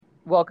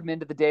Welcome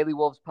into the Daily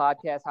Wolves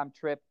podcast. I'm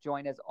Trip,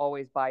 joined as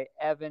always by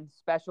Evan.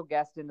 Special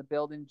guest in the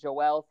building,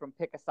 Joel from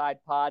Pick a Side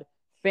Pod,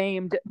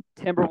 famed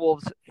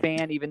Timberwolves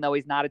fan, even though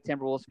he's not a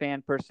Timberwolves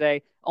fan per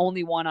se.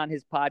 Only one on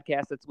his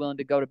podcast that's willing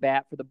to go to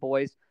bat for the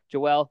boys.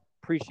 Joel,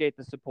 appreciate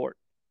the support.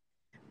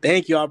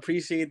 Thank you. I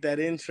appreciate that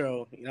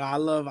intro. I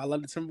love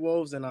the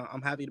Timberwolves, and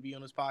I'm happy to be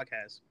on this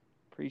podcast.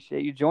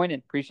 Appreciate you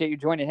joining.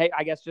 Hey,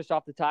 I guess just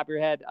off the top of your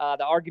head,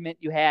 the argument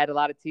you had, a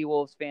lot of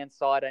T-Wolves fans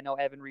saw it. I know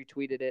Evan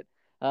retweeted it.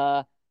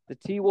 The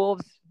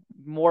T-Wolves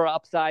more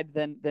upside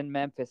than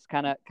Memphis.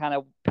 Kind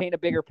of paint a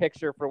bigger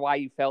picture for why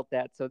you felt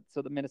that. So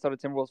the Minnesota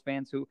Timberwolves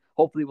fans who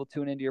hopefully will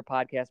tune into your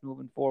podcast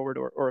moving forward,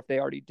 or if they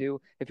already do,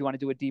 if you want to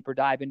do a deeper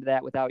dive into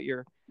that without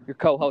your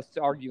co-hosts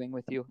arguing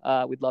with you,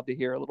 we'd love to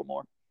hear a little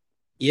more.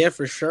 Yeah,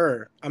 for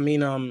sure.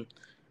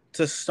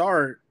 To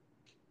start,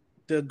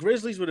 the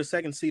Grizzlies were the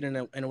second seed in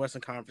the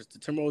Western Conference. The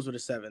Timberwolves were the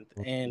seventh,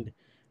 and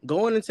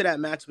going into that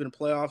matchup in the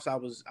playoffs,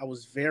 I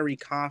was very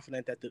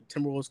confident that the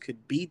Timberwolves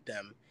could beat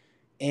them,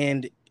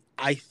 and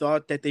I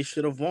thought that they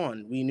should have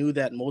won. We knew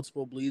that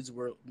multiple leads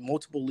were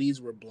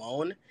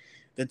blown.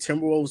 The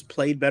Timberwolves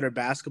played better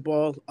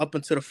basketball up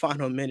until the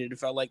final minute. It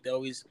felt like they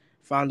always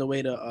found a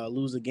way to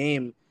lose a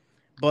game.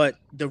 But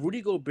the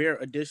Rudy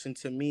Gobert addition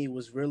to me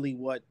was really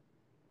what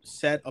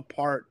set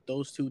apart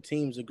those two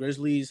teams. The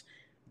Grizzlies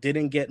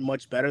didn't get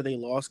much better. They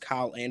lost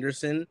Kyle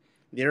Anderson.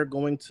 They're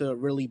going to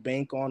really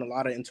bank on a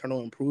lot of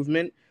internal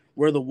improvement,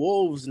 where the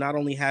Wolves not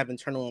only have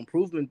internal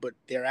improvement, but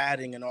they're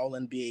adding an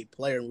all-NBA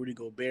player, Rudy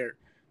Gobert,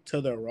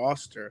 to their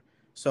roster.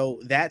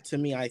 So that, to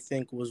me, I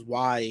think was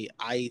why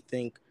I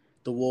think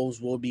the Wolves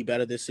will be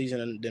better this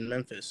season than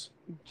Memphis.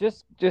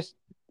 Just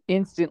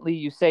instantly,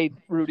 you say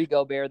Rudy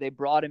Gobert. They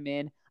brought him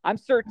in. I'm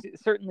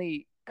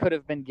certainly could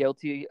have been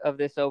guilty of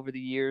this over the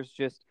years.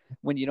 Just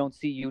when you don't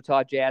see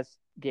Utah Jazz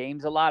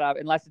games a lot of,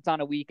 unless it's on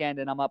a weekend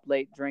and I'm up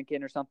late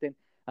drinking or something.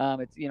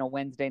 It's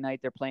Wednesday night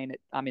they're playing it.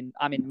 I'm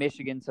in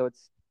Michigan, so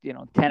it's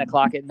 10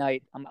 o'clock at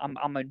night.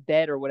 I'm in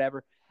bed or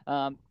whatever.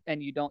 And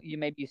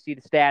maybe you see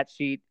the stat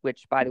sheet,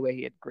 which by the way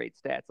he had great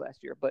stats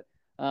last year, but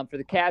for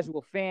the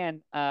casual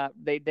fan,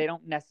 they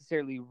don't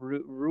necessarily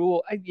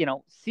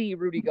see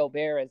Rudy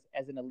Gobert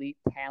as an elite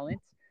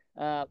talent.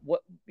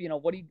 What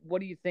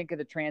do you think of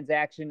the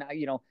transaction?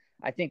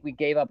 I think we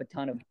gave up a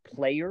ton of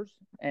players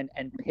and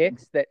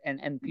picks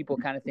and people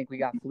kind of think we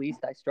got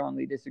fleeced. I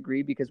strongly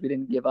disagree because we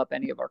didn't give up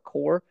any of our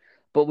core,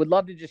 but would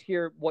love to just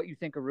hear what you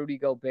think of Rudy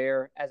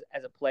Gobert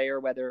as a player,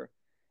 whether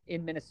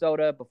in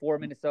Minnesota, before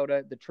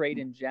Minnesota, the trade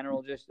in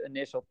general, just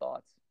initial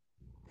thoughts.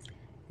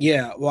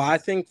 Yeah, well, I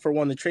think for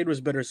one, the trade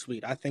was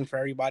bittersweet. I think for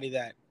everybody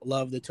that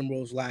loved the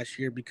Timberwolves last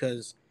year,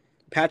 because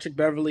Patrick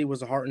Beverley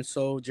was a heart and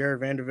soul.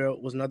 Jared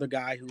Vanderbilt was another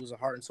guy who was a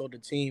heart and soul to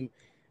the team.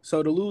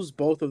 So to lose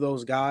both of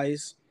those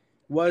guys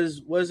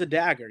was a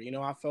dagger.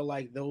 I felt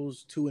like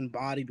those two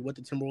embodied what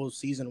the Timberwolves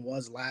season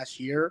was last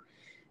year.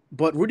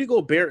 But Rudy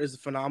Gobert is a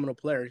phenomenal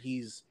player.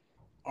 He's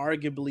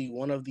arguably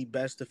one of the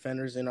best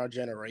defenders in our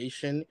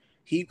generation.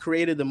 He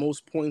created the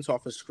most points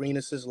off of screen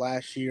assists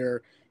last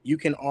year. You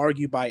can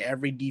argue by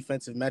every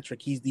defensive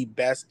metric, he's the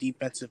best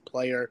defensive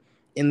player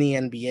in the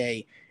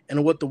NBA.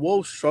 And what the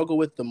Wolves struggle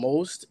with the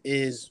most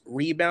is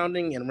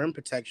rebounding and rim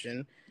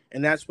protection,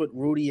 and that's what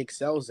Rudy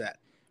excels at.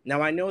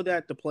 Now, I know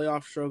that the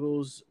playoff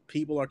struggles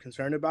people are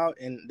concerned about,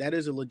 and that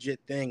is a legit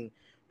thing,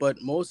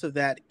 but most of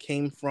that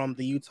came from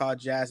the Utah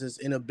Jazz's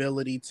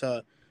inability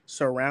to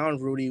surround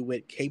Rudy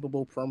with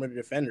capable perimeter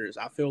defenders.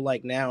 I feel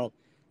like now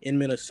in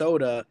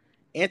Minnesota,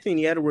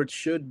 Anthony Edwards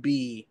should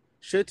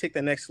take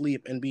the next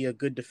leap and be a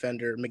good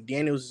defender.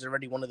 McDaniels is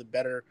already one of the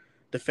better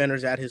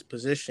defenders at his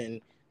position.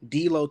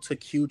 D'Lo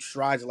took huge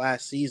strides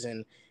last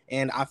season,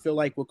 and I feel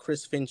like what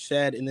Chris Finch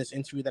said in this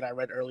interview that I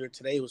read earlier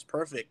today was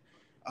perfect.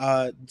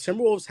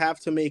 Timberwolves have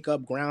to make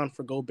up ground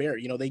for Gobert.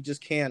 They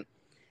just can't.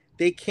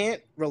 They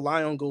can't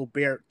rely on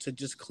Gobert to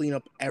just clean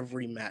up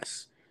every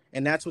mess,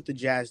 and that's what the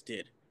Jazz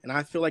did. And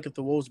I feel like if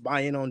the Wolves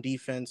buy in on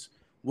defense,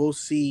 we'll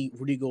see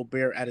Rudy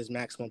Gobert at his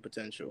maximum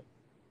potential.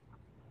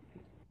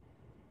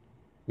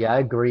 Yeah, I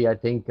agree. I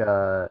think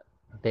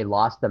they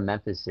lost the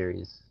Memphis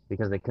series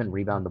because they couldn't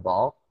rebound the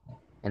ball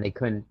and they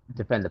couldn't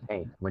defend the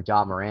paint. When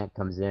John Morant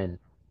comes in,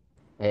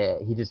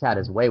 he just had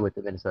his way with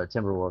the Minnesota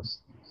Timberwolves.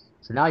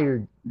 So now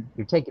you're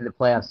taking the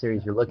playoff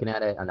series, you're looking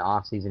at it on the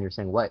offseason, you're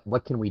saying,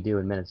 what can we do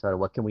in Minnesota?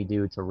 What can we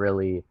do to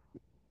really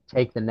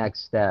take the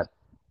next step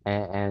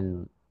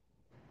and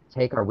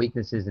take our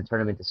weaknesses and turn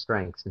them into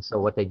strengths? And so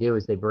what they do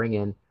is they bring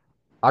in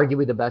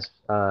arguably the best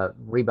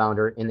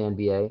rebounder in the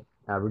NBA,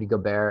 Rudy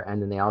Gobert,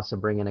 and then they also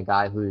bring in a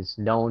guy who's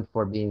known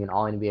for being an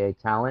all-NBA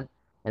talent.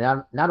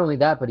 And not only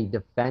that, but he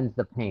defends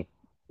the paint,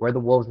 where the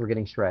Wolves were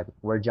getting shredded,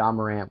 where John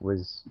Morant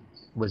was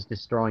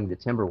destroying the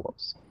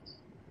Timberwolves.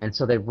 And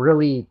so they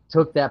really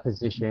took that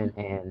position.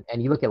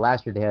 And you look at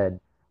last year, they had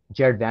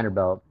Jared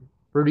Vanderbilt.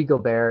 Rudy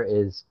Gobert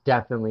is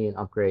definitely an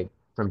upgrade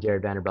from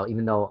Jared Vanderbilt.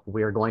 Even though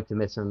we're going to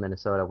miss him in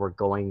Minnesota, we're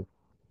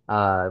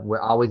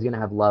always going to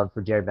have love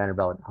for Jared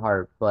Vanderbilt at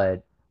heart.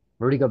 But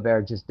Rudy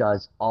Gobert just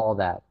does all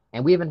that.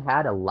 And we haven't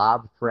had a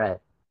lob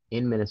threat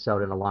in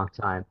Minnesota in a long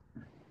time.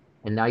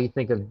 And now you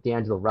think of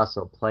D'Angelo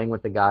Russell playing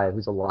with a guy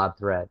who's a lob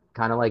threat,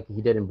 kind of like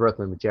he did in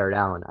Brooklyn with Jared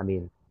Allen. I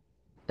mean,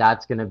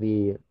 that's going to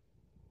be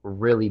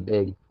really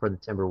big for the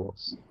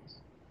Timberwolves.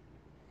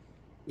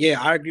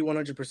 Yeah, I agree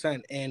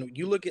 100%. And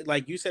you look at,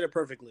 like you said it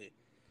perfectly.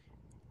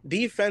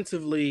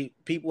 Defensively,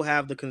 people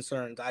have the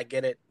concerns. I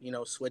get it.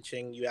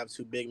 Switching, you have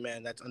two big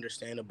men. That's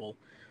understandable.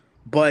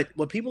 But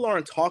what people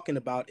aren't talking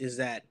about is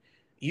that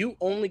you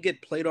only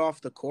get played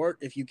off the court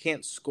if you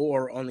can't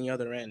score on the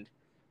other end.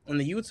 On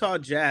the Utah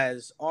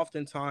Jazz,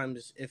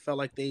 oftentimes it felt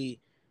like they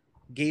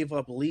gave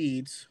up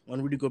leads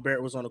when Rudy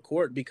Gobert was on the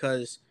court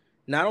because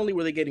not only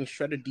were they getting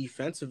shredded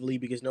defensively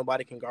because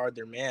nobody can guard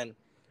their man,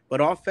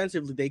 but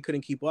offensively they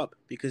couldn't keep up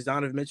because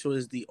Donovan Mitchell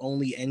is the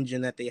only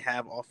engine that they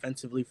have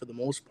offensively for the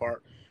most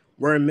part.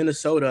 Where in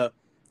Minnesota,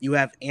 you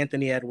have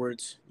Anthony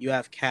Edwards, you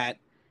have Cat,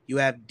 you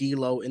have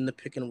D'Lo in the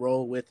pick and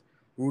roll with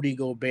Rudy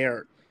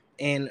Gobert,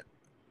 and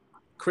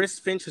Chris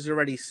Finch has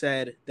already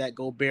said that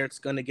Gobert's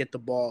going to get the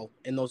ball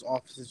in those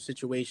offensive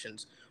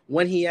situations.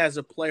 When he has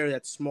a player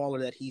that's smaller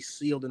that he's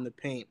sealed in the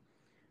paint,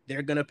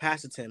 they're going to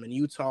pass it to him. In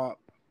Utah,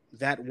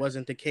 that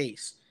wasn't the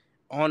case.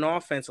 On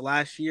offense,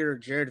 last year,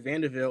 Jared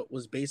Vanderbilt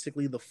was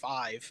basically the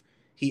five.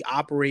 He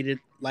operated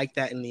like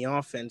that in the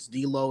offense.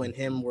 D'Lo and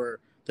him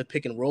were the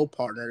pick and roll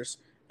partners.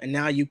 And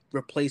now you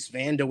replace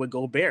Vando with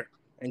Gobert.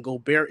 And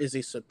Gobert is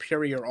a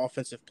superior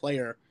offensive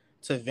player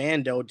to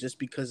Vando just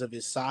because of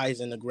his size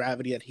and the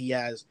gravity that he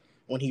has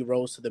when he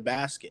rolls to the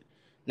basket.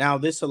 Now,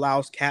 this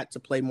allows Cat to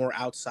play more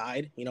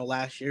outside.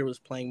 Last year he was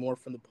playing more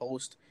from the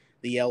post,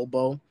 the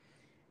elbow.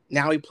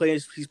 Now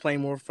he's playing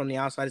more from the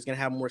outside. He's going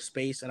to have more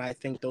space, and I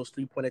think those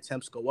 3-point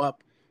attempts go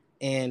up.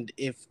 And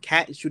if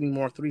Cat is shooting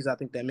more threes, I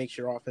think that makes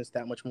your offense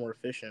that much more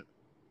efficient.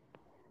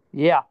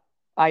 Yeah,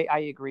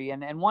 I agree.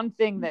 And one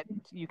thing that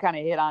you kind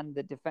of hit on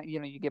the defense,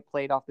 you get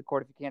played off the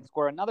court if you can't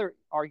score. Another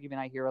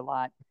argument I hear a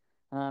lot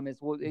is,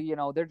 well,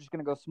 they're just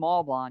going to go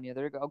small ball on you.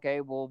 They're okay.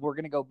 Well, we're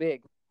going to go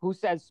big. Who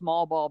says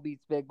small ball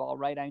beats big ball,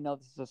 right? I know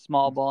this is a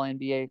small ball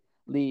NBA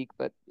league,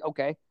 but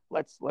okay,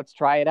 let's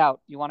try it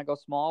out. You want to go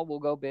small? We'll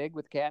go big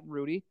with Cat and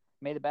Rudy.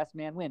 May the best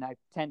man win. I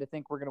tend to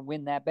think we're going to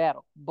win that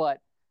battle. But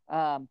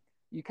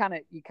you kind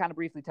of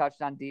briefly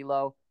touched on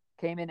D'Lo.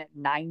 Came in at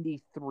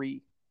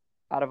 93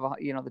 out of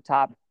the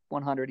top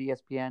 100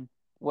 ESPN.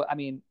 What I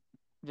mean,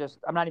 just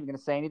I'm not even going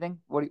to say anything.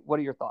 What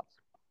are your thoughts?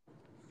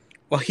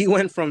 Well, he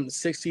went from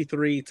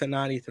 63 to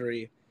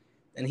 93,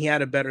 and he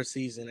had a better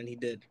season than he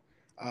did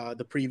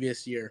the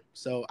previous year.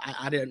 So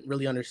I didn't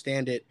really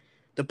understand it.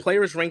 The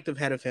players ranked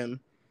ahead of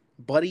him: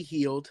 Buddy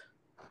Hield,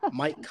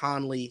 Mike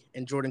Conley,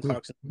 and Jordan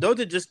Clarkson.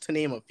 Those are just to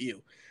name a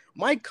few.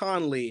 Mike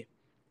Conley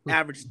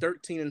averaged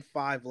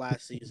 13-5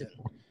 last season.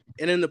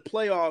 And in the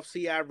playoffs,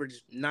 he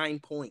averaged 9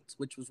 points,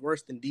 which was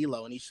worse than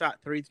D'Lo, and he shot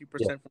 33%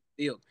 from the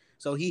field.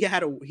 So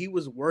he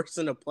was worse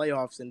in the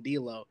playoffs than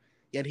D'Lo,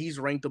 yet he's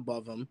ranked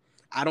above him.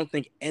 I don't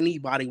think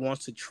anybody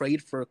wants to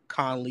trade for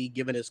Conley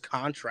given his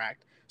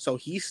contract. So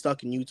he's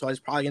stuck in Utah. He's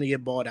probably going to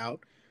get bought out.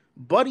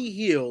 Buddy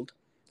Hield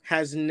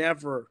has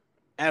never,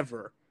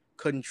 ever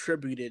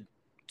contributed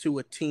to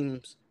a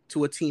team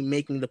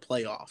making the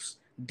playoffs.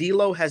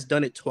 D'Lo has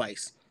done it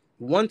twice.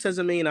 Once as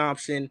a main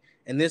option,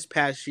 and this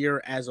past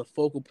year as a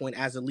focal point,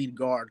 as a lead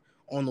guard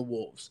on the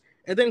Wolves.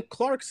 And then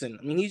Clarkson,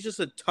 I mean, he's just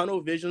a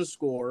tunnel vision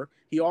scorer.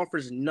 He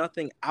offers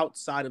nothing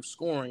outside of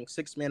scoring.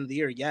 Sixth man of the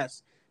year,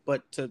 yes.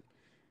 But to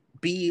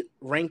be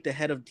ranked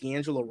ahead of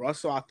D'Angelo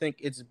Russell, I think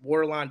it's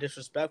borderline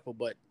disrespectful.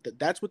 But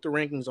that's what the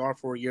rankings are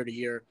for year to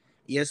year.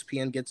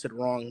 ESPN gets it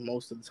wrong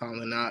most of the time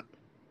than not.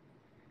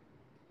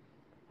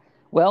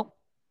 Well,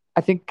 I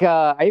think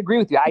I agree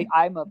with you.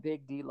 I'm a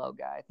big D'Lo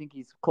guy. I think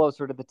he's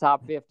closer to the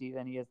top 50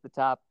 than he is the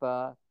top,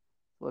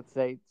 let's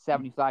say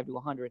 75 to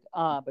 100.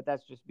 But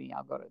that's just me.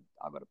 I'll go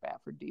to bat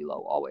for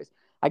D'Lo always.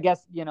 I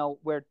guess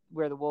where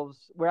the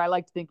Wolves, where I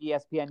like to think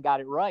ESPN got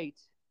it right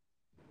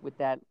with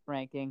that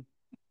ranking.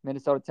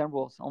 Minnesota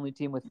Timberwolves, only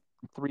team with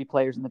 3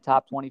 players in the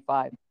top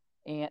 25.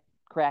 Ant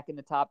cracking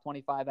the top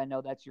 25. I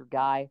know that's your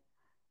guy.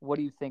 What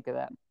do you think of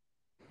that?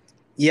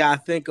 Yeah, I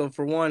think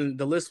for one,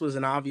 the list was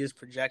an obvious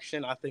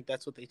projection. I think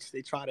that's what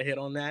they try to hit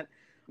on that.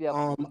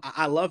 Yep.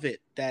 I love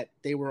it that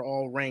they were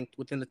all ranked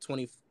within the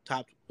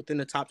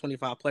top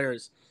 25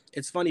 players.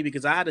 It's funny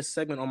because I had a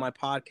segment on my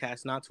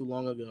podcast not too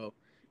long ago.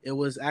 It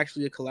was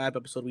actually a collab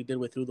episode we did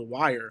with Through the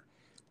Wire,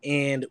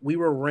 and we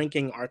were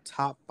ranking our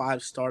top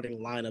 5 starting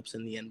lineups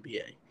in the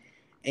NBA.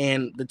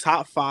 And the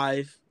top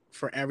 5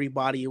 for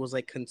everybody, it was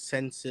like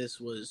consensus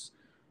was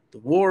the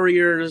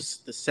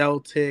Warriors, the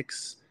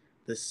Celtics,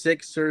 the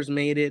Sixers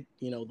made it,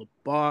 the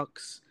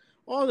Bucks,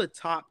 all the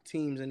top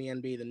teams in the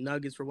NBA. The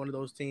Nuggets were one of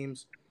those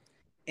teams.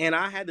 And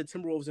I had the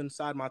Timberwolves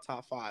inside my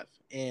top 5.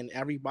 And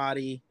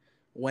everybody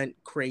went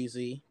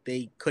crazy.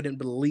 They couldn't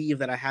believe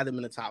that I had them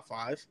in the top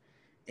 5.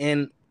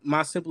 And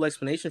my simple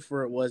explanation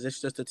for it was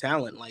it's just a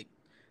talent. Like,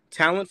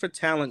 talent for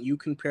talent, you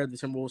compare the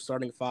Timberwolves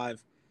starting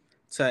 5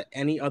 to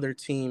any other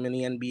team in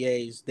the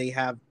NBA's, they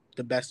have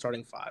the best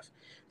starting 5.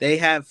 They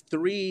have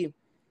 3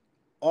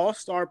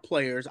 all-star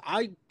players.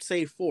 I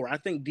say 4. I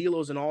think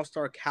D'Lo's an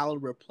all-star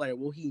caliber player.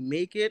 Will he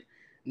make it?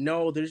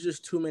 no, there's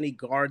just too many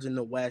guards in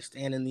the West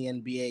and in the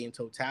NBA in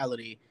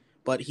totality.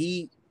 But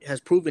he has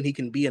proven he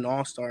can be an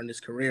all-star in his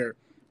career.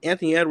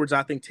 Anthony Edwards,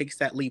 I think, takes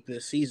that leap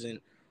this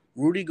season.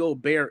 Rudy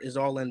Gobert is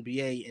all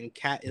NBA and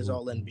Cat is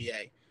all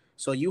NBA.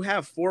 So you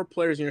have four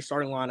players in your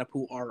starting lineup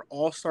who are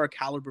all-star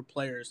caliber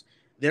players.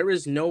 There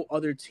is no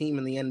other team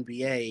in the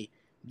NBA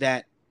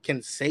that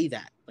can say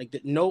that. Like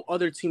no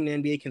other team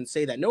in the NBA can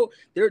say that. No,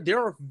 there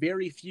are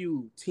very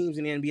few teams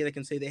in the NBA that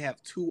can say they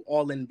have two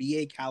all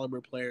NBA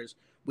caliber players,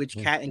 which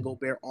Cat and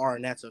Gobert are,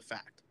 and that's a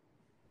fact.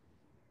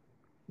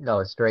 No,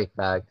 a straight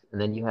fact.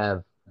 And then you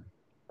have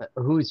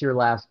who's your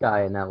last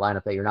guy in that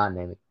lineup that you're not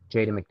naming?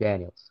 Jaden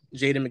McDaniels.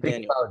 Jaden Think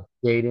McDaniel. about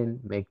Jaden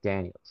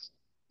McDaniels.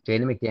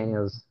 Jaden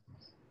McDaniels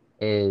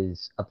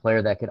is a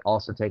player that could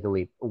also take a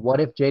leap. What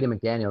if Jaden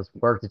McDaniels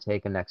were to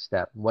take a next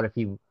step? What if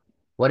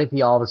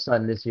he all of a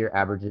sudden this year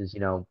averages,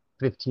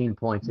 15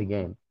 points a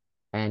game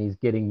and he's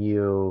getting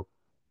you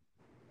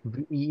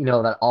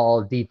that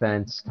all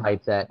defense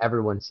type that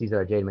everyone sees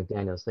out of Jaden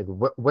McDaniels. Like,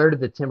 where did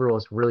the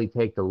Timberwolves really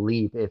take the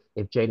leap if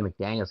Jaden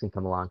McDaniels can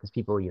come along? Because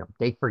people,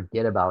 they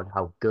forget about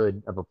how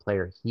good of a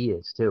player he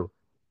is too.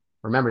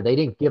 Remember, they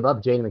didn't give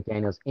up Jaden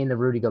McDaniels in the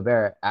Rudy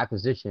Gobert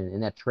acquisition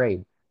in that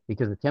trade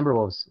because the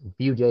Timberwolves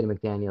view Jaden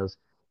McDaniels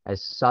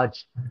as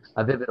such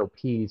a pivotal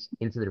piece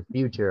into their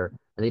future,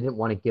 and they didn't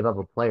want to give up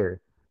a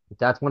player.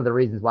 That's one of the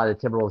reasons why the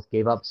Timberwolves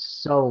gave up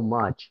so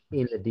much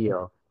in the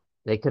deal.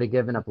 They could have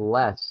given up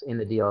less in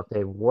the deal if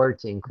they were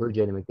to include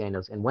Jaden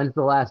McDaniels. And when's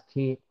the last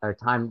team or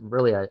time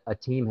really a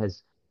team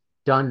has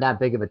done that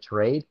big of a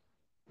trade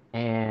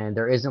and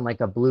there isn't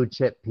like a blue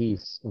chip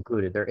piece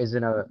included? There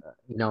isn't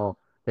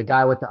the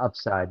guy with the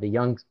upside, the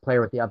young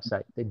player with the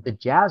upside. The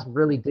Jazz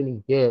really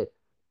didn't get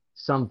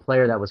some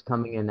player that was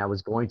coming in that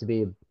was going to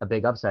be a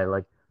big upside.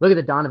 Like, look at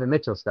the Donovan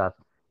Mitchell stuff.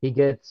 They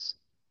get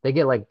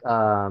like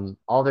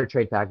all their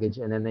trade package,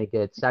 and then they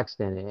get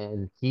Sexton,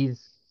 and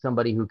he's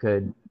somebody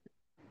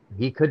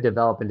he could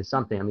develop into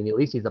something. I mean, at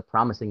least he's a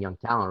promising young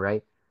talent,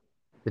 right?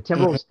 The Mhm.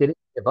 Timberwolves didn't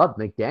give up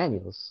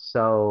McDaniels,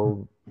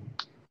 so.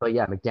 But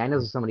yeah,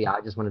 McDaniels is somebody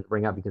I just wanted to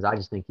bring up because I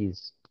just think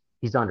he's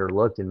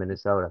underlooked in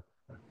Minnesota.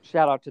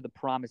 Shout out to the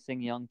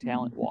promising young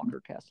talent Walker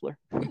Kessler.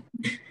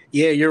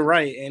 Yeah, you're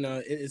right, and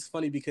it's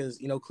funny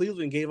because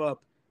Cleveland gave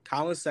up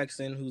Colin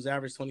Sexton, who's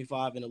averaged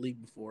 25 in the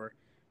league before.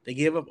 They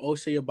gave up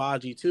Ochai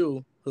Agbaji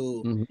too,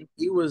 who Mm-hmm.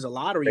 he was a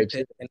lottery Great pick,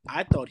 shit. and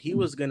I thought he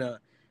was gonna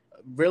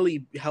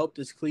really help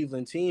this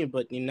Cleveland team,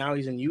 but now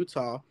he's in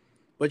Utah.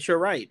 But you're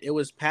right, it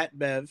was Pat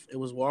Bev, it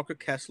was Walker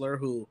Kessler,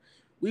 who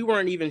we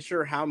weren't even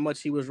sure how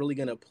much he was really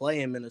gonna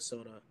play in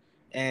Minnesota,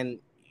 and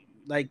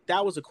like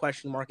that was a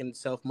question mark in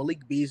itself.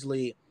 Malik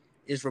Beasley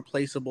is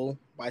replaceable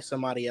by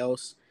somebody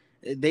else.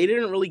 They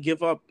didn't really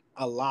give up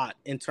a lot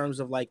in terms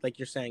of like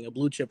you're saying a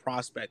blue chip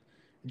prospect.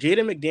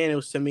 Jaden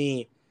McDaniels to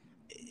me,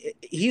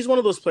 he's one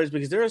of those players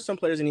because there are some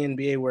players in the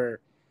NBA where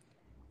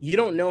you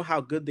don't know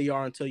how good they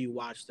are until you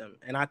watch them.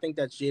 And I think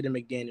that's Jaden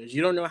McDaniels.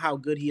 You don't know how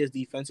good he is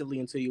defensively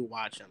until you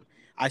watch him.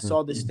 I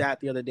saw this stat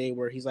the other day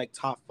where he's like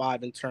top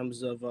 5 in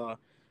terms of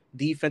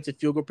defensive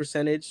field goal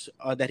percentage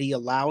that he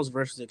allows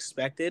versus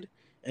expected.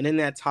 And in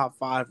that top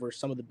 5 were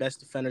some of the best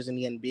defenders in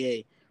the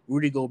NBA.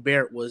 Rudy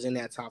Gobert was in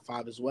that top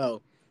 5 as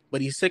well.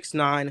 But he's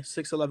 6'9",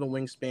 6'11"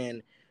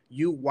 wingspan.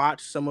 You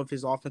watch some of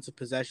his offensive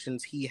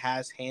possessions. He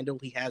has handle.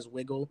 He has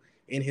wiggle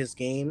in his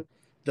game.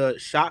 The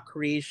shot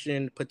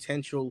creation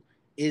potential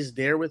is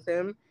there with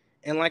him.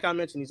 And like I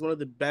mentioned, he's one of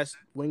the best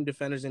wing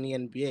defenders in the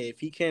NBA. If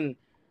he can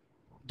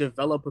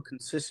develop a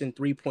consistent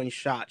 3-point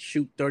shot,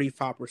 shoot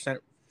 35%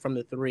 from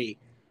the three,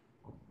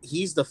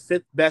 he's the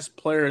 5th best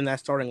player in that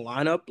starting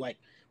lineup. Like,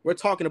 we're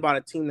talking about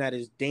a team that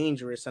is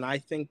dangerous. And I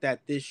think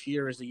that this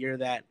year is the year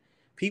that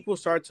people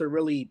start to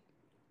really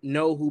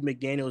know who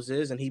McDaniels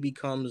is, and he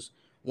becomes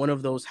one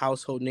of those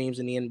household names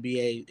in the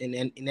NBA,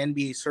 in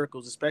NBA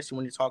circles, especially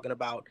when you're talking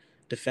about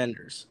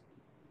defenders.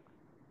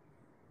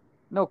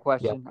 No Yeah,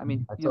 question. I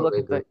mean, I you look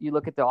totally at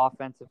agree. the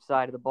offensive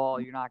side of the ball.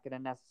 You're not going to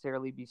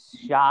necessarily be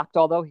shocked.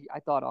 Although I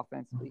thought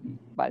offensively,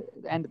 by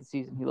the end of the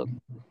season, he looked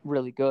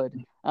really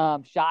good.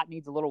 Shot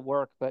needs a little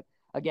work, but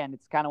again,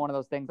 it's kind of one of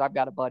those things. I've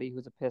got a buddy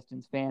who's a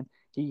Pistons fan.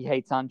 He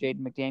hates on Jaden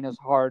McDaniels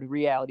hard.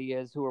 Reality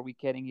is, who are we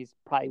kidding? He's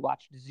probably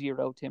watched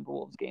 0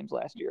 Timberwolves games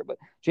last year. But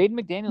Jaden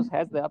McDaniels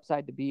has the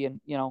upside to be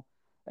an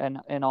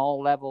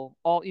all level,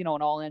 an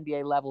all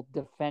NBA level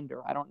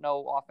defender. I don't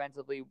know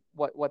offensively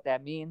what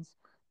that means,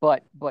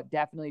 but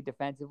definitely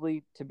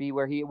defensively to be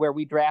where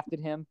we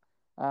drafted him,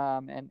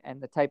 and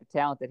the type of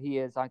talent that he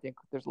is. I think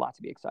there's a lot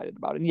to be excited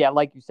about. And yeah,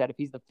 like you said, if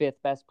he's the 5th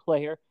best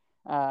player,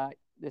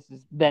 this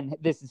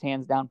is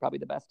hands down probably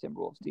the best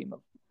Timberwolves team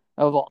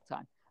of all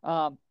time.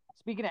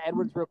 Speaking of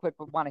Edwards, real quick,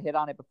 but want to hit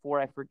on it before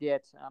I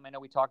forget. I know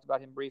we talked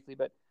about him briefly,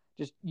 but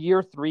just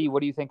year 3,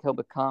 what do you think he'll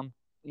become?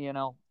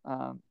 It's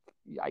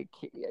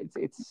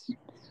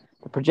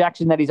the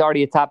projection that he's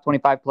already a top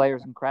 25 player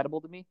is incredible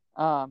to me.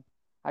 I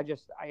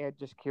just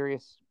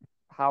curious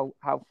how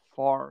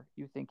far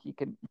you think he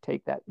can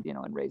take that,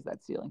 and raise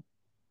that ceiling.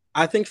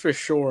 I think for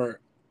sure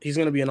he's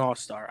going to be an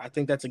all-star. I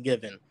think that's a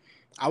given.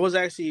 I was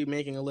actually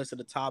making a list of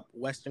the top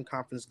Western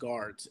Conference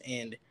guards,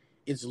 and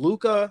it's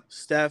Luca,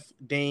 Steph,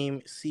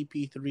 Dame,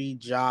 CP3,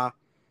 Ja,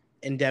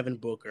 and Devin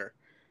Booker.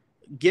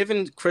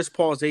 Given Chris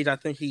Paul's age, I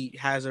think he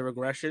has a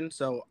regression.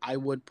 So I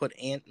would put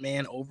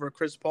Ant-Man over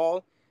Chris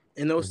Paul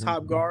in those Hmm.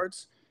 top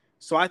guards.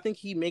 So I think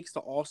he makes the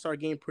All-Star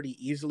game pretty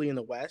easily in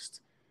the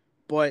West.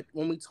 But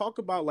when we talk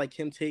about like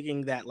him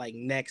taking that like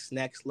next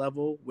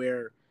level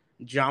where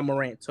John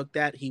Morant took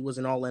that, he was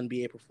an All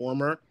NBA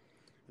performer.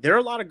 There are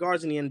a lot of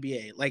guards in the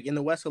NBA. Like in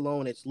the West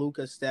alone, it's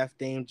Luka, Steph,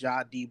 Dame,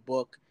 Ja, D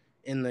Book.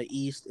 In the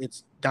East,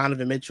 it's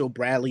Donovan Mitchell,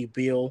 Bradley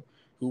Beal,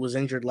 who was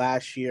injured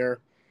last year.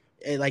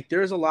 And like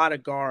there's a lot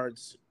of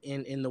guards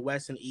in the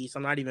West and East.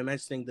 I'm not even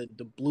mentioning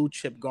the blue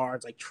chip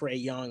guards like Trey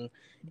Young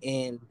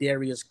and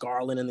Darius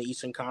Garland in the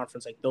Eastern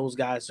Conference. Like those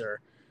guys are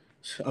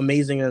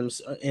amazing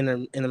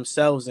in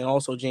themselves, and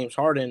also James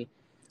Harden.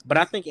 But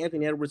I think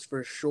Anthony Edwards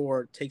for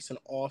sure takes an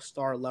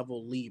all-star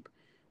level leap.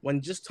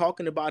 When just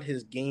talking about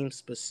his game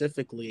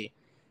specifically,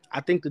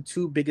 I think the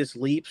two biggest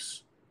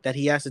leaps that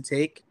he has to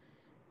take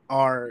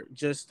are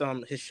just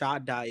his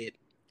shot diet.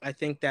 I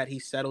think that he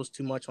settles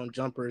too much on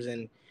jumpers,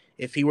 and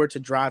if he were to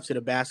drive to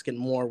the basket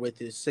more with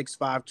his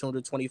 6'5",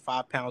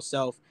 225-pound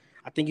self,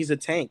 I think he's a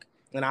tank,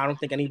 and I don't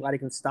think anybody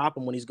can stop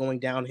him when he's going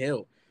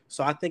downhill.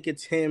 So I think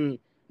it's him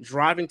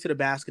driving to the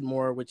basket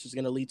more, which is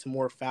going to lead to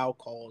more foul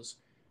calls,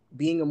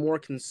 being a more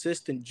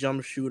consistent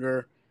jump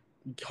shooter,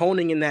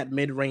 honing in that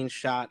mid-range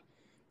shot,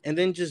 and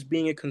then just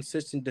being a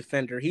consistent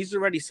defender. He's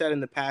already said in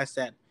the past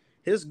that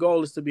his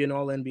goal is to be an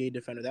all NBA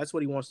defender. That's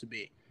what he wants to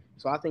be.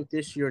 So I think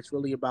this year it's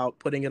really about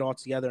putting it all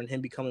together and him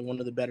becoming one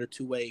of the better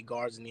two-way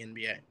guards in the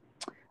NBA.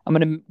 I'm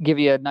going to give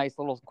you a nice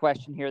little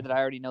question here that I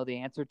already know the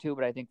answer to,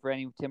 but I think for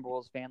any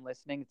Timberwolves fan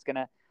listening, it's going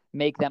to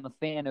make them a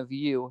fan of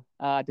you.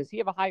 Does he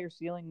have a higher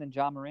ceiling than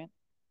John Morant?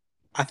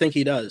 I think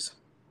he does.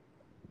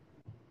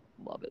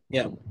 Love it.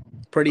 Yeah,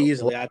 pretty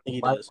easily. I think he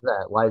Why is does.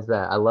 that? Why is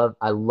that? I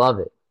love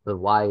it. But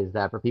why is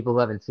that? For people who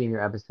haven't seen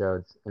your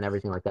episodes and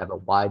everything like that,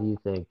 but why do you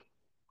think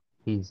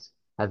he's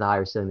has a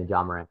higher ceiling than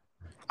John Morant?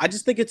 I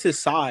just think it's his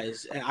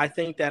size. I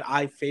think that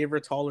I favor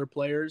taller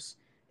players,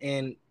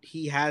 and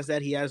he has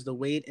that. He has the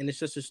weight, and it's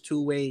just his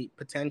two-way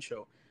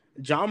potential.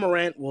 John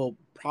Morant will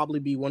probably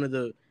be one of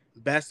the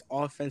best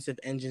offensive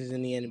engines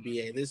in the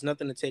NBA. There's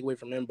nothing to take away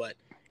from him, but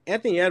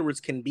Anthony Edwards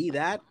can be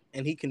that,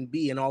 and he can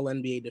be an All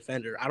NBA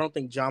defender. I don't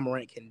think John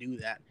Morant can do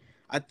that.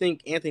 I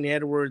think Anthony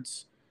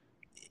Edwards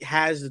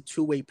has the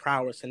two-way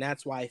prowess, and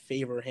that's why I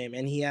favor him.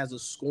 And he has a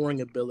scoring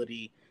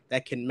ability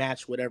that can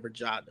match whatever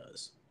Ja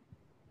does.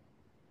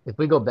 If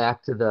we go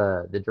back to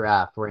the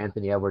draft where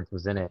Anthony Edwards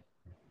was in it,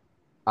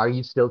 are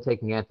you still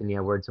taking Anthony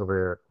Edwards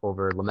over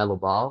LaMelo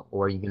Ball,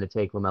 or are you going to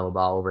take LaMelo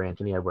Ball over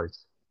Anthony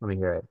Edwards? Let me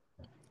hear it.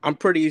 I'm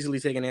pretty easily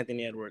taking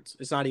Anthony Edwards.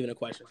 It's not even a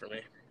question for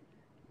me.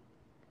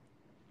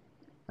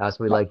 That's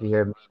what we like to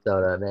hear,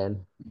 Minnesota,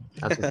 man.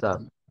 That's what's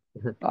up.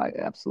 I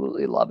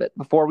absolutely love it.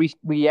 Before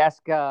we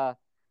ask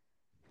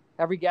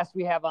every guest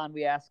we have on,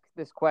 we ask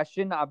this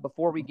question.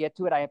 Before we get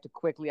to it, I have to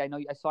quickly.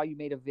 I saw you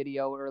made a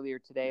video earlier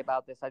today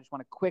about this. I just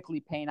want to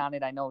quickly paint on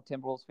it. I know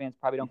Timberwolves fans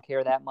probably don't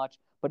care that much,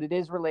 but it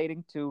is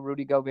relating to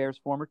Rudy Gobert's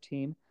former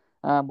team.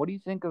 What do you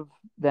think of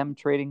them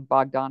trading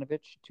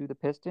Bogdanovich to the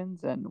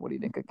Pistons, and what do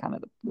you think of kind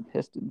of the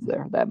Pistons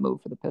there? That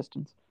move for the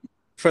Pistons.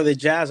 For the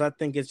Jazz, I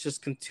think it's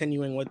just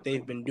continuing what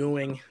they've been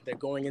doing. They're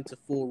going into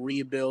full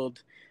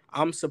rebuild.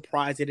 I'm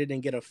surprised they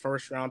didn't get a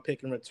first round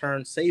pick in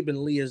return.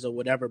 Saban Lee is a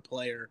whatever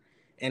player,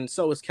 and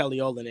so is Kelly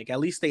Olynyk. At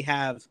least they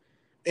have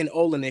in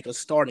Olynyk a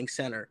starting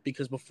center,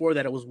 because before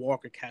that it was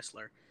Walker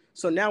Kessler.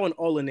 So now in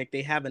Olynyk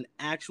they have an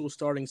actual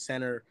starting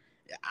center.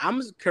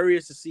 I'm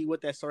curious to see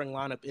what that starting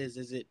lineup is.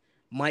 Is it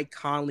Mike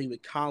Conley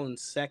with Colin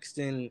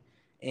Sexton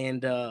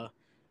and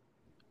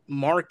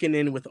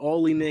Markkinen with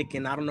Olenek,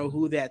 and I don't know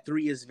who that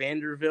three is,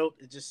 Vanderbilt.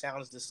 It just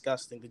sounds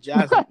disgusting. The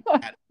Jazz don't do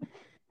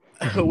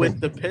that.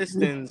 With the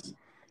Pistons,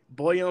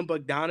 Bojan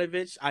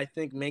Bogdanovic, I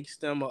think, makes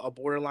them a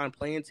borderline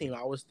playing team.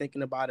 I was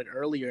thinking about it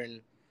earlier,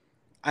 and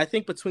I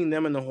think between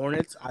them and the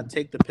Hornets, I'd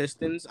take the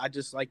Pistons. I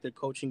just like their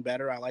coaching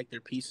better. I like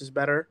their pieces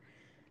better.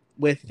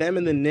 With them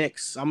and the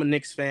Knicks, I'm a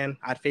Knicks fan.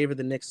 I'd favor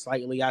the Knicks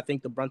slightly. I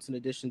think the Brunson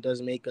addition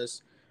does make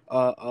us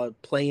a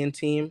play-in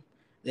team.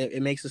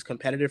 It makes us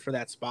competitive for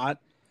that spot.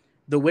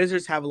 The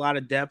Wizards have a lot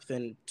of depth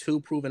and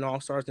two proven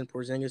All-Stars in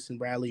Porzingis and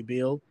Bradley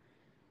Beal.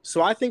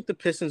 So I think the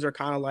Pistons are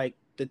kind of like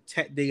the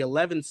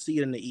 11th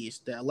seed in the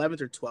East, the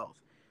 11th or 12th,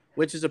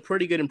 which is a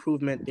pretty good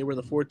improvement. They were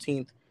the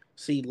 14th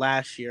seed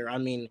last year. I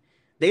mean,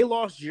 they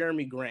lost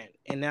Jeremy Grant,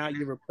 and now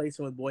you replace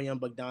him with Bojan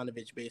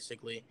Bogdanovic,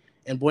 basically.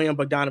 And Bojan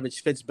Bogdanovic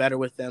fits better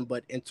with them,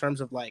 but in terms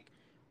of like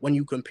when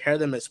you compare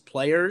them as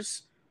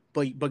players,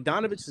 but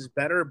Bogdanovic is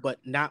better, but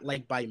not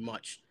like by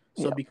much.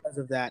 So Yeah. because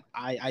of that,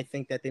 I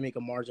think that they make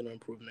a marginal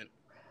improvement.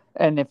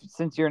 And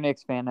since you're a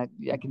Knicks fan,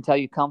 I can tell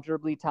you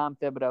comfortably, Tom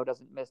Thibodeau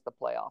doesn't miss the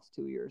playoffs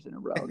 2 years in a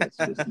row. That's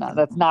just not.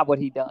 That's not what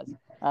he does. So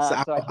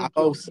I I think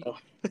hope so.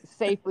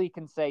 safely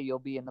can say you'll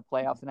be in the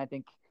playoffs, and I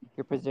think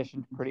you're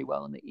positioned pretty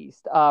well in the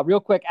East. Real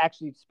quick,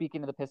 actually,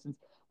 speaking of the Pistons,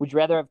 would you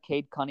rather have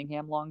Cade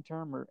Cunningham long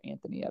term or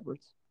Anthony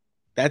Edwards?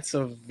 That's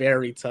a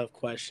very tough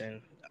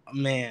question,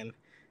 man.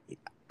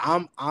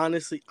 I'm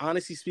honestly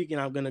speaking,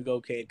 I'm gonna go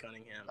Cade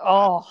Cunningham.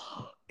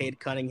 Oh, Cade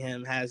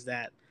Cunningham has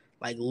that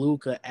like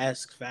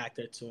Luca-esque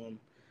factor to him,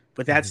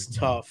 but that's Mhm.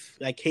 tough.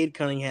 Like Cade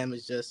Cunningham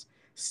is just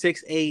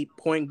 6'8"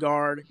 point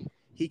guard.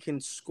 He can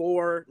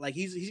score. Like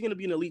he's gonna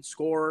be an elite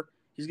scorer.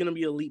 He's gonna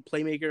be an elite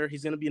playmaker.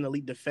 He's gonna be an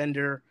elite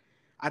defender.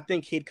 I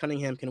think Cade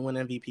Cunningham can win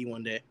MVP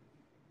one day.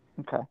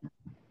 okay.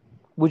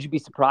 Would you be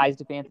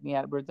surprised if Anthony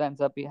Edwards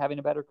ends up having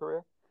a better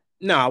career?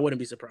 No, I wouldn't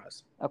be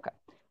surprised. Okay.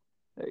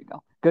 There you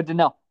go. Good to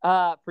know.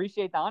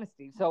 Appreciate the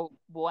honesty. So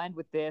we'll end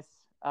with this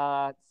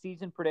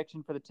season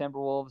prediction for the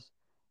Timberwolves.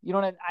 You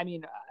don't. I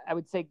mean, I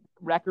would say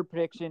record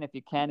prediction if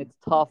you can. It's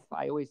tough.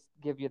 I always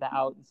give you the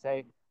out and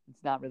say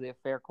it's not really a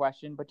fair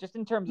question, but just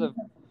in terms of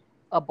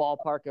a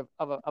ballpark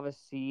of a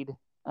seed,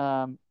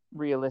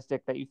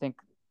 realistic that you think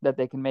that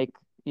they can make.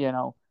 You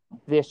know,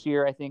 this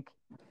year. I think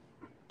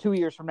 2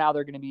 years from now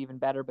they're going to be even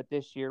better, but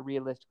this year,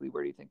 realistically,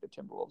 where do you think the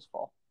Timberwolves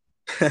fall?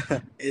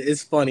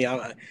 It's funny.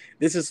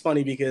 This is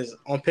funny because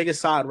on Pick a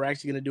Side, we're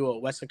actually going to do a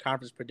Western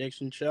Conference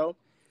prediction show.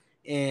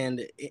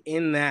 And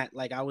in that,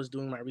 like, I was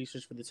doing my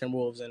research for the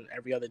Timberwolves and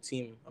every other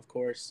team, of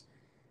course.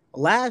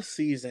 Last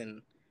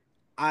season,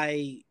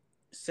 I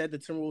said the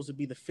Timberwolves would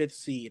be the fifth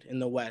seed in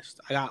the West.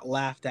 I got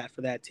laughed at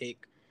for that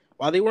take.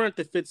 While they weren't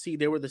the fifth seed,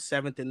 they were the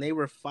seventh, and they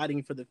were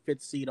fighting for the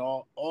fifth seed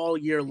all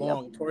year Yep.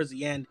 long. Towards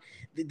the end,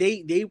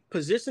 they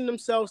positioned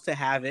themselves to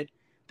have it.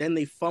 Then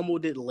they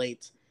fumbled it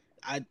late.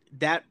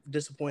 That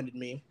disappointed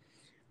me.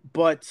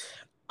 But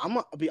I'm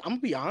gonna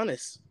be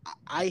honest.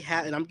 I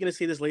had, and I'm gonna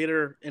say this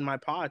later in my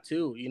pod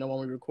too. You know, when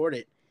we record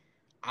it,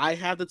 I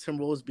have the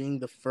Timberwolves being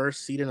the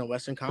first seed in the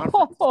Western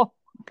Conference. I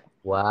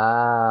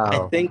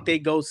Wow. think they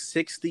go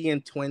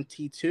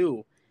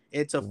 60-22.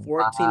 It's a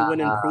 14-win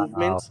Wow.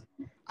 improvement.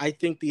 I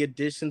think the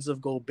additions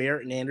of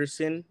Gobert and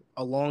Anderson,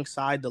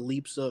 alongside the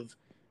leaps of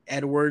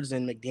Edwards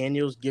and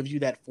McDaniels, gives you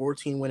that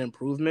 14-win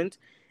improvement.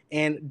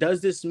 And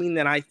does this mean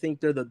that I think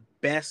they're the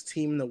best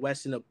team in the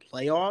West in the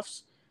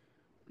playoffs?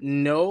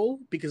 No,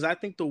 because I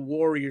think the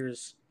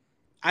Warriors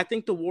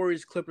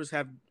Clippers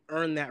have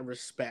earned that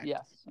respect.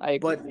 Yes, I agree.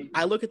 But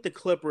I look at the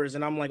Clippers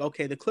and I'm like,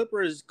 okay, the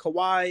Clippers,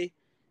 Kawhi,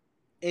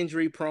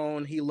 injury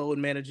prone. He load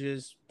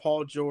manages.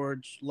 Paul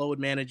George load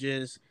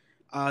manages.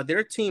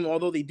 Their team,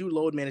 although they do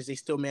load manage, they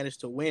still manage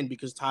to win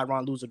because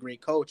Tyronn Lue's a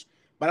great coach.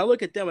 But I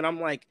look at them and I'm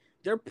like,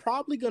 they're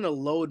probably going to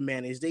load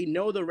manage. They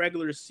know the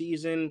regular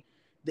season.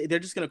 They're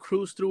just going to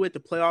cruise through it. The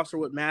playoffs are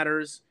what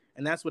matters.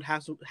 And that's what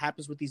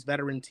happens with these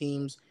veteran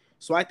teams.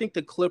 So I think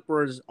the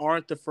Clippers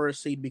aren't the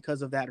first seed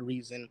because of that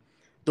reason.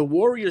 The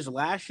Warriors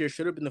last year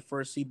should have been the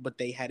first seed, but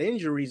they had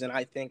injuries. And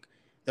I think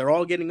they're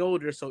all getting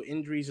older, so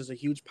injuries is a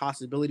huge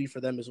possibility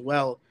for them as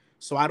well.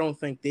 So I don't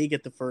think they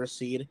get the first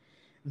seed.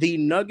 The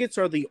Nuggets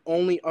are the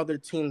only other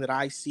team that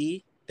I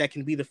see that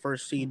can be the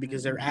first seed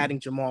because they're adding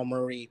Jamal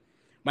Murray,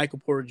 Michael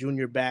Porter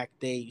Jr. back.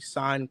 They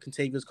signed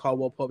Contavious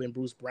Caldwell-Pope and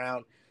Bruce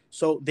Brown.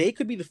 So they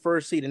could be the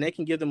first seed, and they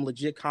can give them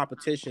legit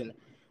competition.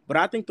 But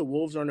I think the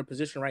Wolves are in a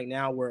position right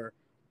now where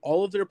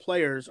all of their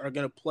players are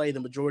going to play the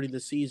majority of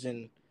the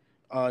season,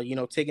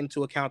 taking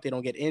into account they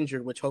don't get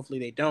injured, which hopefully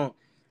they don't.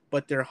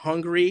 But they're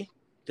hungry,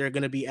 they're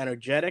going to be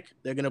energetic.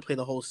 They're going to play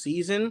the whole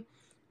season,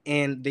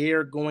 and they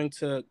are going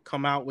to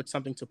come out with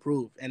something to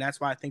prove. And that's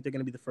why I think they're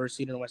going to be the first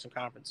seed in the Western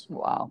Conference.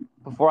 Wow.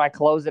 Before I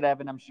close it,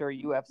 Evan, I'm sure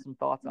you have some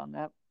thoughts on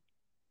that.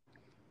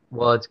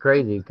 Well, it's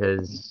crazy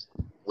because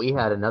we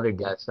had another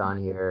guest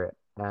on here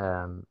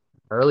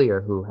earlier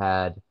who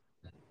had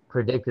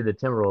predicted the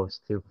Timberwolves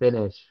to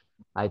finish,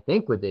 I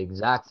think, with the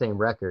exact same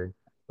record.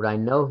 But I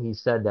know he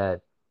said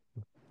that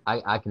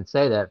I can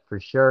say that for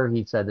sure.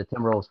 He said the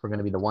Timberwolves were going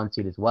to be the one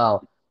seed as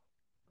well.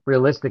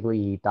 Realistically,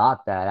 he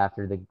thought that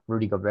after the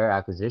Rudy Gobert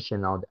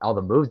acquisition, all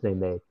the moves they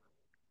made.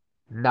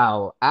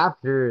 Now,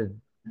 after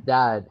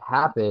that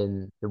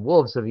happened, the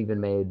Wolves have even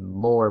made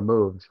more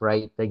moves,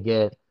 right? They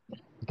get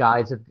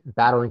guys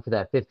battling for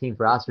that 15th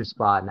roster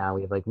spot now.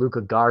 We have like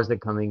Luka Garza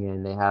coming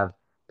in. They have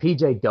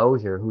PJ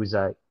Dozier, who's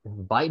a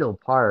vital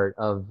part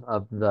of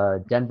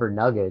the Denver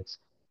Nuggets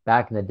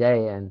back in the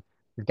day, and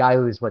the guy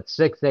who's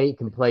 6'8",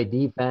 can play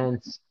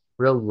defense,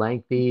 real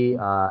lengthy,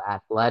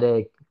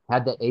 athletic,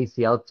 had the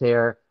ACL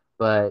tear,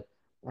 but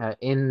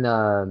in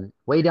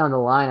way down the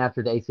line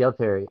after the ACL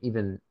tear,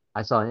 even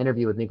I saw an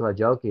interview with Nikola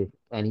Jokic,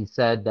 and he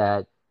said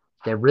that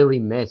they really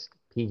missed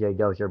PJ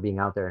Dozier being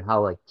out there and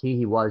how key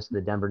he was to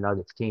the Denver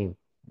Nuggets team.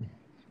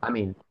 I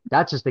mean,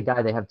 that's just the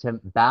guy they have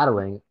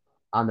battling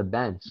on the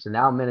bench. So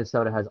now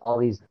Minnesota has all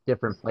these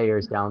different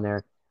players down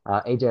there.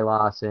 AJ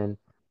Lawson,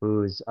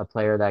 who's a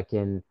player that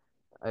can,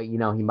 he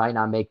might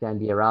not make the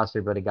NBA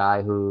roster, but a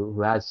guy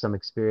who has some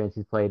experience.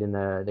 He's played in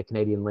the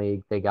Canadian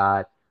League. They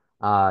got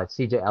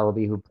CJ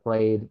Ellaby, who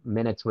played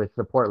minutes with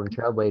the Portland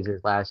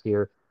Trailblazers last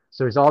year.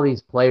 So there's all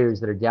these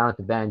players that are down at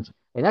the bench,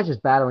 and that's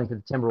just battling for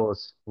the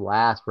Timberwolves'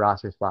 last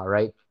roster spot,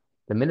 right?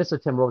 The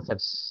Minnesota Timberwolves have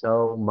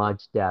so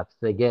much depth.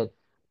 They get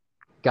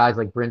guys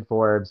like Bryn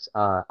Forbes,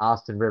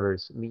 Austin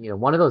Rivers. I mean,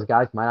 one of those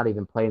guys might not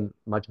even play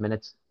much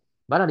minutes.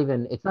 Might not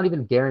even. It's not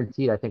even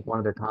guaranteed. I think one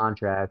of their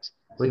contracts.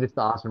 believe it's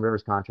the Austin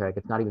Rivers contract.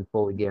 It's not even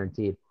fully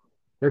guaranteed.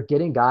 They're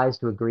getting guys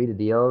to agree to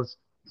deals.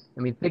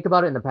 I mean, think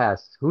about it in the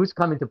past. Who's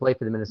coming to play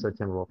for the Minnesota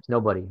Timberwolves?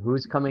 Nobody.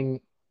 Who's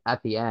coming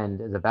at the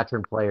end as a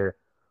veteran player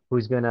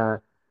who's going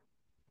to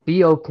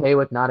be okay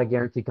with not a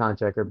guaranteed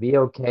contract or be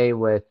okay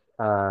with,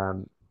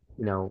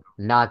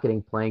 not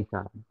getting playing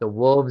time? The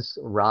Wolves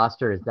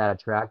roster is that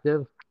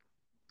attractive.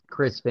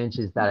 Chris Finch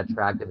is that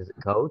attractive as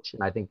a coach.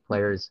 And I think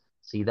players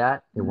see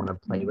that. They want to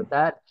play with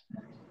that.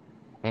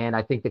 And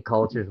I think the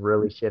culture's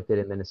really shifted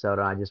in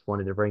Minnesota. I just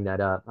wanted to bring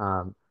that up.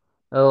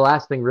 The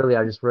last thing, really,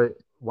 I just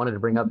wanted to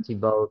bring up to you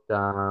both,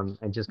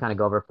 and just kind of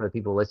go over for the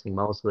people listening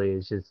mostly,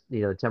 is just,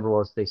 the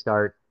Timberwolves, they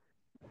start.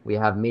 We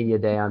have Media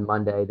Day on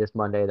Monday, this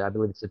Monday. I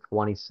believe it's the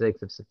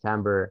 26th of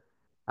September.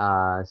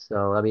 So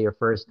that'll be your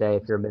first day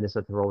if you're a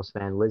Minnesota Timberwolves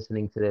fan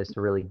listening to this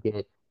to really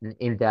get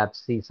in depth,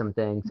 see some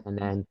things, and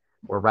then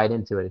we're right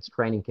into it. It's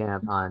training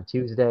camp on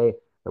Tuesday.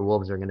 The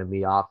Wolves are going to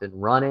be off and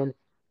running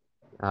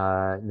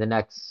the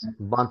next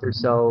month or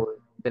so,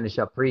 finish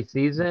up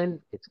preseason.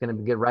 It's going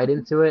to get right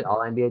into it. All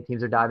NBA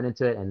teams are diving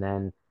into it. And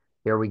then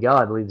here we go.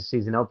 I believe the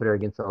season opener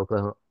against the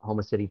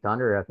Oklahoma City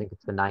Thunder. I think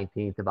it's the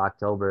 19th of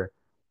October.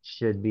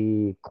 Should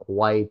be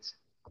quite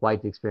the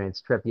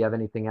experience. Trip, you have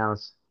anything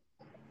else?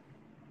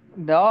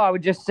 No, I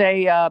would just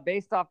say,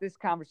 based off this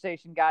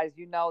conversation, guys,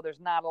 there's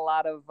not a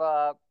lot of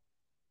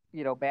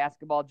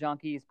basketball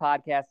junkies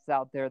podcasts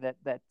out there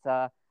that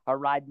are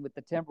riding with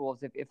the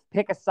Timberwolves. If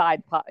Pick a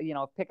Side,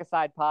 if Pick a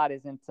Side Pod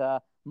isn't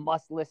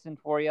must listen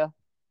for you,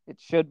 it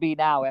should be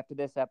now after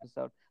this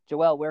episode.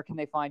 Joel, where can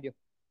they find you?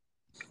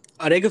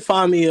 They can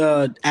find me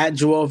at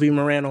Joel V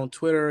Moran on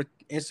Twitter,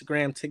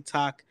 Instagram,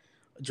 TikTok,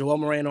 Joel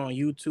Moreno on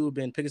YouTube,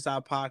 and Pick a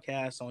Side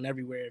Podcast on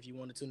everywhere if you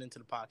want to tune into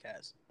the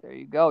podcast. There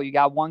you go. You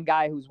got one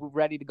guy who's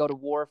ready to go to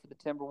war for the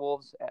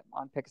Timberwolves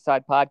on Pick a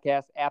Side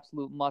Podcast.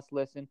 Absolute must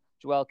listen.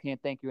 Joel,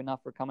 can't thank you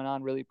enough for coming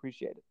on. Really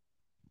appreciate it.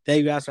 Thank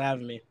you guys for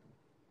having me.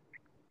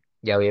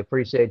 Yeah, we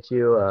appreciate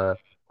you.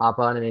 Hop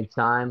on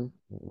anytime.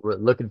 We're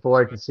looking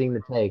forward to seeing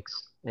the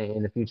takes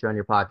in the future on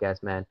your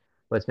podcast, man.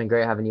 But it's been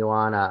great having you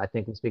on. I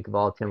think we speak of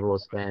all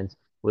Timberwolves fans.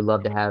 We'd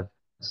love to have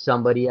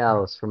somebody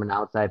else from an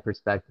outside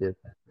perspective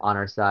on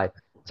our side.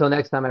 Until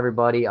next time,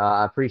 everybody,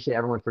 I appreciate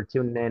everyone for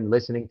tuning in,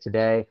 listening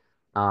today.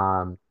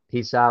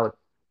 Peace out.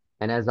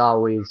 And as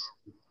always,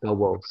 go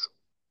Wolves.